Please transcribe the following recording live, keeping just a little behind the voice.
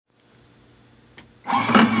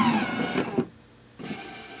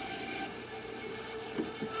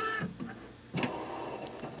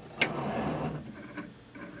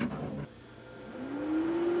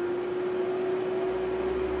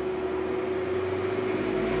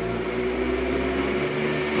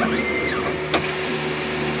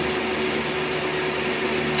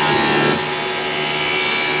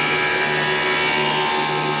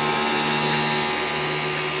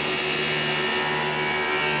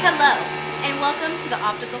Hello, and welcome to the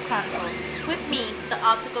Optical Chronicles with me, the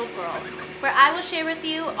Optical Girl, where I will share with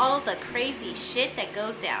you all the crazy shit that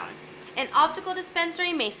goes down. An optical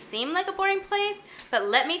dispensary may seem like a boring place, but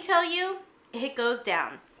let me tell you, it goes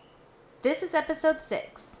down. This is episode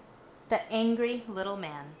 6, The Angry Little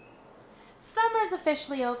Man. Summer's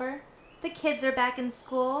officially over, the kids are back in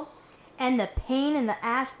school, and the pain in the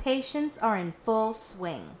ass patients are in full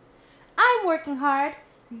swing. I'm working hard,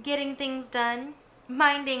 getting things done,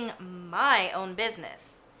 minding my own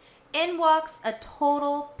business. In walks a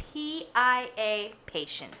total PIA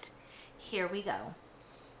patient. Here we go.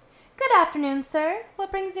 Good afternoon, sir. What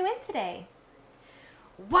brings you in today?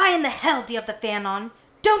 Why in the hell do you have the fan on?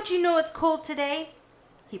 Don't you know it's cold today?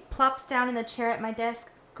 He plops down in the chair at my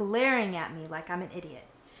desk, glaring at me like I'm an idiot.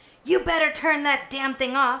 You better turn that damn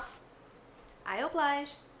thing off. I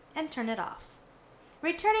oblige and turn it off.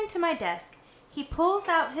 Returning to my desk, he pulls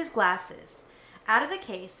out his glasses out of the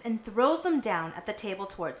case and throws them down at the table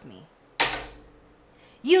towards me.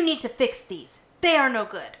 You need to fix these. They are no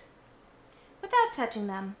good. Without touching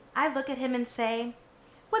them, I look at him and say,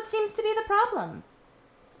 what seems to be the problem?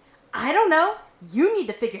 I don't know. You need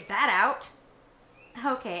to figure that out.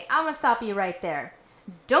 Okay, I'm gonna stop you right there.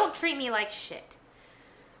 Don't treat me like shit.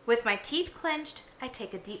 With my teeth clenched, I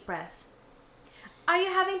take a deep breath. Are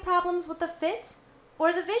you having problems with the fit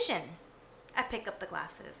or the vision? I pick up the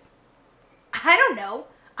glasses. I don't know.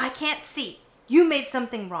 I can't see. You made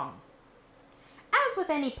something wrong. As with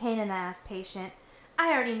any pain in the ass patient,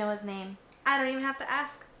 I already know his name. I don't even have to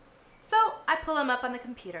ask. So I pull him up on the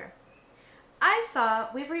computer. I saw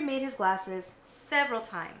we've remade his glasses several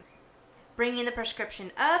times, bringing the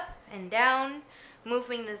prescription up and down,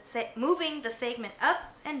 moving the segment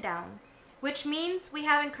up and down, which means we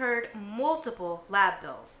have incurred multiple lab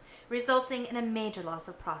bills, resulting in a major loss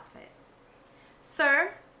of profit.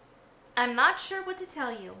 Sir, I'm not sure what to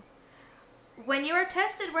tell you. When you are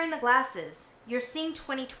tested wearing the glasses, you're seeing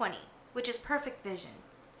 20/20, which is perfect vision.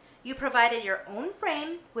 You provided your own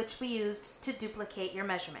frame, which we used to duplicate your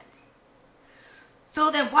measurements.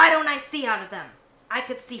 So then why don't I see out of them? I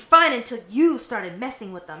could see fine until you started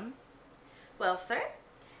messing with them. Well, sir,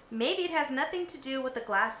 maybe it has nothing to do with the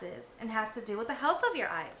glasses and has to do with the health of your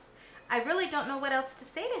eyes. I really don't know what else to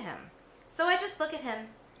say to him. So I just look at him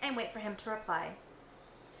and wait for him to reply.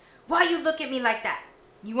 Why you look at me like that?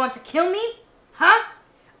 You want to kill me? Huh?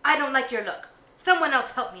 I don't like your look. Someone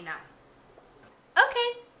else help me now.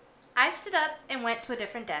 Okay. I stood up and went to a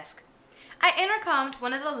different desk. I intercommed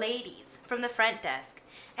one of the ladies from the front desk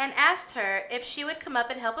and asked her if she would come up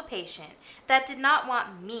and help a patient that did not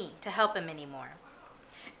want me to help him anymore.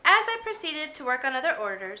 As I proceeded to work on other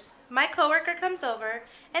orders, my coworker comes over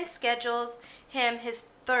and schedules him his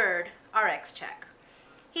third RX check.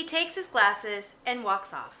 He takes his glasses and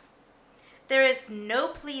walks off. There is no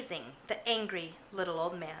pleasing the angry little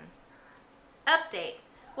old man. Update,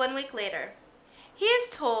 1 week later. He is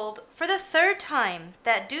told for the third time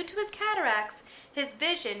that due to his cataracts, his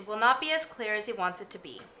vision will not be as clear as he wants it to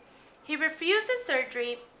be. He refuses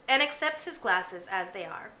surgery and accepts his glasses as they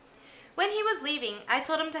are. When he was leaving, I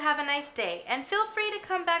told him to have a nice day and feel free to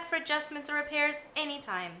come back for adjustments or repairs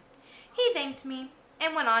anytime. He thanked me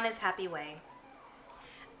and went on his happy way.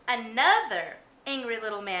 Another angry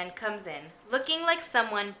little man comes in, looking like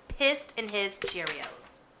someone pissed in his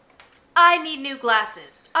Cheerios. I need new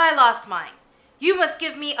glasses. I lost mine. You must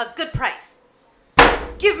give me a good price.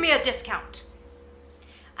 Give me a discount.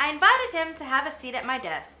 I invited him to have a seat at my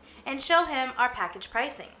desk and show him our package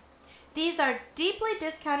pricing. These are deeply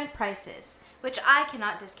discounted prices, which I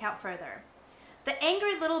cannot discount further. The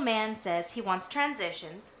angry little man says he wants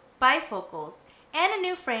transitions, bifocals, and a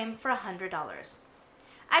new frame for $100.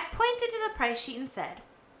 I pointed to the price sheet and said,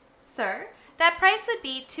 Sir, that price would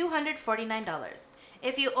be $249.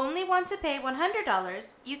 If you only want to pay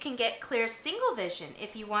 $100, you can get clear single vision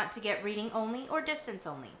if you want to get reading only or distance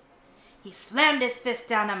only. He slammed his fist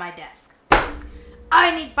down on my desk.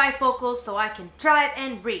 I need bifocals so I can drive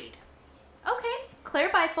and read. Okay, clear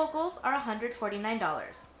bifocals are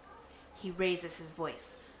 $149. He raises his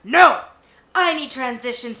voice. No! I need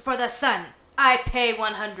transitions for the sun. I pay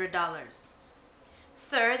 $100.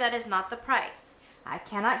 Sir, that is not the price. I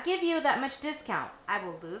cannot give you that much discount. I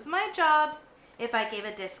will lose my job if I gave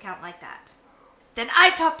a discount like that. Then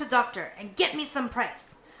I talk to doctor and get me some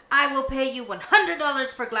price. I will pay you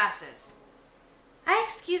 $100 for glasses. I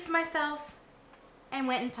excused myself and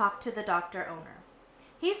went and talked to the doctor owner.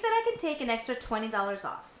 He said I could take an extra $20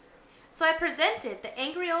 off. So I presented the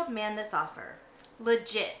angry old man this offer.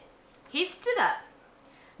 Legit. He stood up,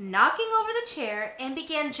 knocking over the chair, and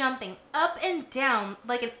began jumping up and down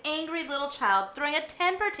like an angry little child throwing a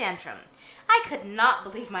temper tantrum. I could not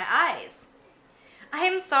believe my eyes. I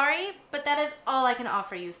am sorry, but that is all I can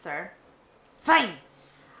offer you, sir. Fine.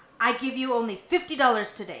 I give you only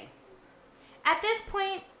 $50 today. At this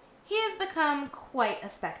point, he has become quite a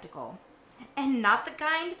spectacle, and not the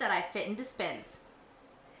kind that I fit and dispense.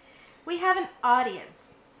 We have an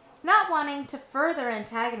audience. Not wanting to further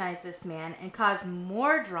antagonize this man and cause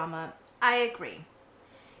more drama, I agree.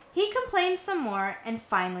 He complains some more and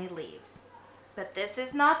finally leaves. But this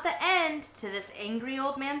is not the end to this angry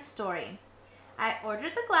old man's story. I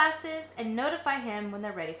ordered the glasses and notify him when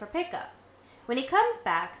they're ready for pickup. When he comes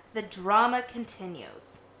back, the drama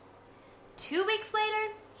continues. 2 weeks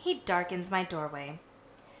later, he darkens my doorway.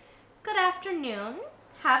 Good afternoon.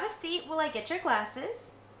 Have a seat while I get your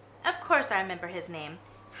glasses. Of course I remember his name.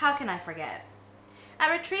 How can I forget?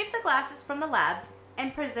 I retrieve the glasses from the lab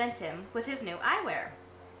and present him with his new eyewear.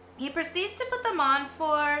 He proceeds to put them on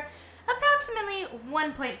for approximately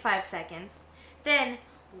 1.5 seconds, then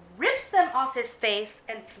rips them off his face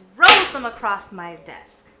and throws them across my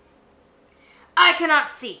desk. I cannot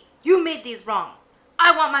see. You made these wrong.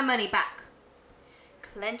 I want my money back.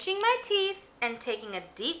 Clenching my teeth and taking a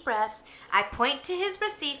deep breath, I point to his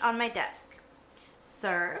receipt on my desk.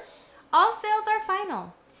 Sir, all sales are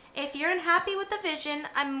final. If you're unhappy with the vision,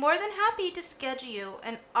 I'm more than happy to schedule you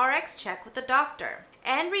an RX check with the doctor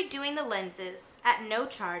and redoing the lenses at no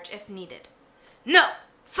charge if needed. No,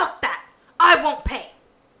 fuck that. I won't pay.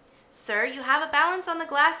 Sir, you have a balance on the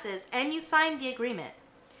glasses and you signed the agreement.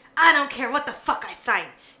 I don't care what the fuck I sign.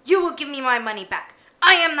 You will give me my money back.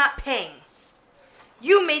 I am not paying.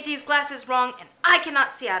 You made these glasses wrong and I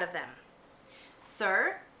cannot see out of them.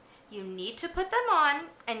 Sir, you need to put them on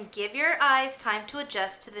and give your eyes time to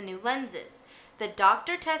adjust to the new lenses. The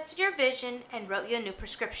doctor tested your vision and wrote you a new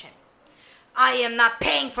prescription. I am not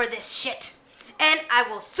paying for this shit, and I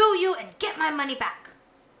will sue you and get my money back.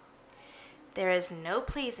 There is no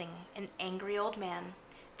pleasing an angry old man.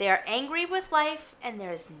 They are angry with life, and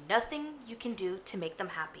there is nothing you can do to make them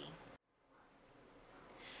happy.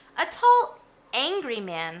 A tall, angry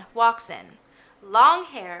man walks in, long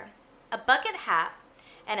hair, a bucket hat,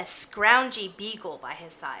 and a scroungy beagle by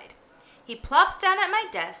his side. He plops down at my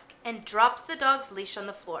desk and drops the dog's leash on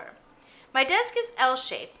the floor. My desk is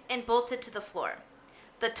L-shaped and bolted to the floor.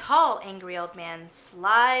 The tall, angry old man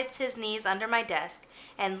slides his knees under my desk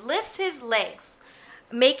and lifts his legs,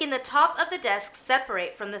 making the top of the desk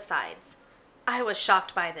separate from the sides. I was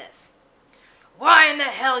shocked by this. Why in the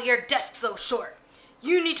hell your desk so short?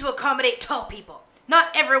 You need to accommodate tall people.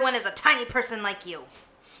 Not everyone is a tiny person like you.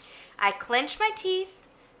 I clench my teeth,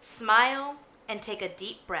 smile, and take a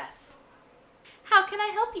deep breath. How can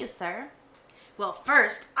I help you, sir? Well,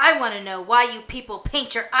 first, I want to know why you people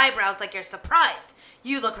paint your eyebrows like you're surprised.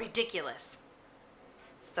 You look ridiculous.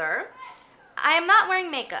 Sir, I am not wearing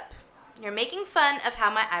makeup. You're making fun of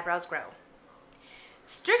how my eyebrows grow.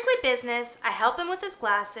 Strictly business, I help him with his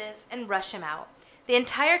glasses and rush him out. The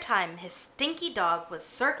entire time, his stinky dog was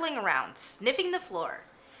circling around, sniffing the floor.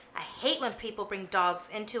 I hate when people bring dogs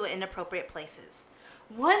into inappropriate places.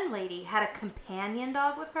 One lady had a companion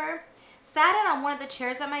dog with her, sat it on one of the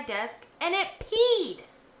chairs at my desk, and it peed.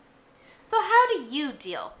 So how do you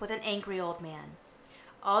deal with an angry old man?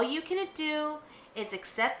 All you can do is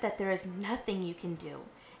accept that there is nothing you can do,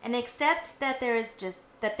 and accept that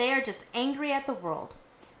they are just angry at the world.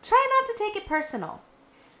 Try not to take it personal.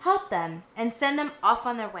 Help them and send them off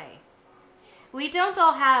on their way. We don't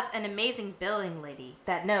all have an amazing billing lady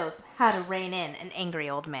that knows how to rein in an angry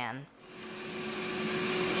old man.